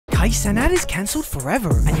Cenat is cancelled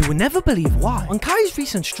forever, and you will never believe why. On Kai's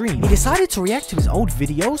recent stream, he decided to react to his old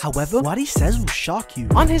videos. However, what he says will shock you.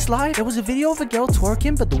 On his live, there was a video of a girl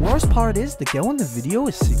twerking, but the worst part is the girl in the video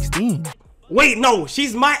is 16. Wait, no,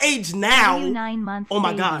 she's my age now. 9 months. Oh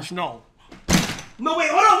my gosh, no. No, wait,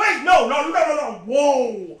 hold on, wait, no,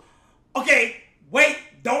 whoa. Okay, wait,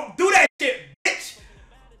 don't do that shit, bitch.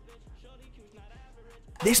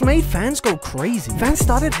 This made fans go crazy. Fans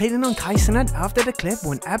started hating on Cenat after the clip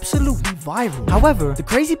went absolutely viral. However, the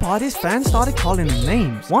crazy part is fans started calling him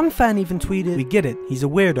names. One fan even tweeted, "We get it, he's a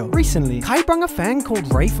weirdo." Recently, Kai brought a fan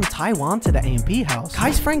called Ray from Taiwan to the AMP house.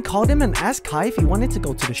 Kai's friend called him and asked Kai if he wanted to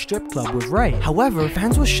go to the strip club with Ray. However,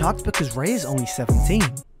 fans were shocked because Ray is only 17.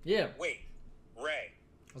 Yeah. Wait, Ray.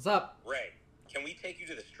 What's up? Ray, can we take you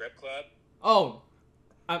to the strip club? Oh,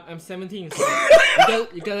 I'm 17. So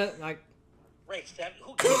you gotta like. Ray,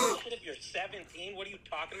 who gives a shit if you're 17? What are you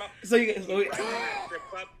talking about? So you right in the strip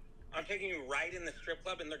club? I'm taking you right in the strip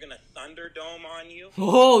club and they're gonna Thunderdome on you?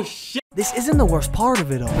 Oh shit. This isn't the worst part of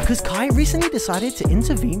it though, because Kai recently decided to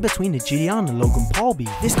intervene between the Gideon and Logan Paul beef.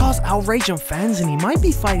 This caused outrage on fans and he might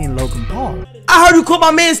be fighting Logan Paul. I heard you call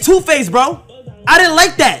my man's Two-Face, bro. I didn't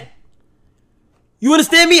like that. You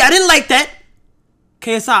understand me? I didn't like that.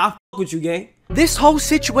 KSI, I fuck with you, gang. This whole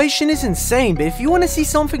situation is insane, but if you want to see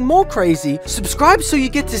something more crazy, subscribe so you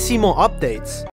get to see more updates.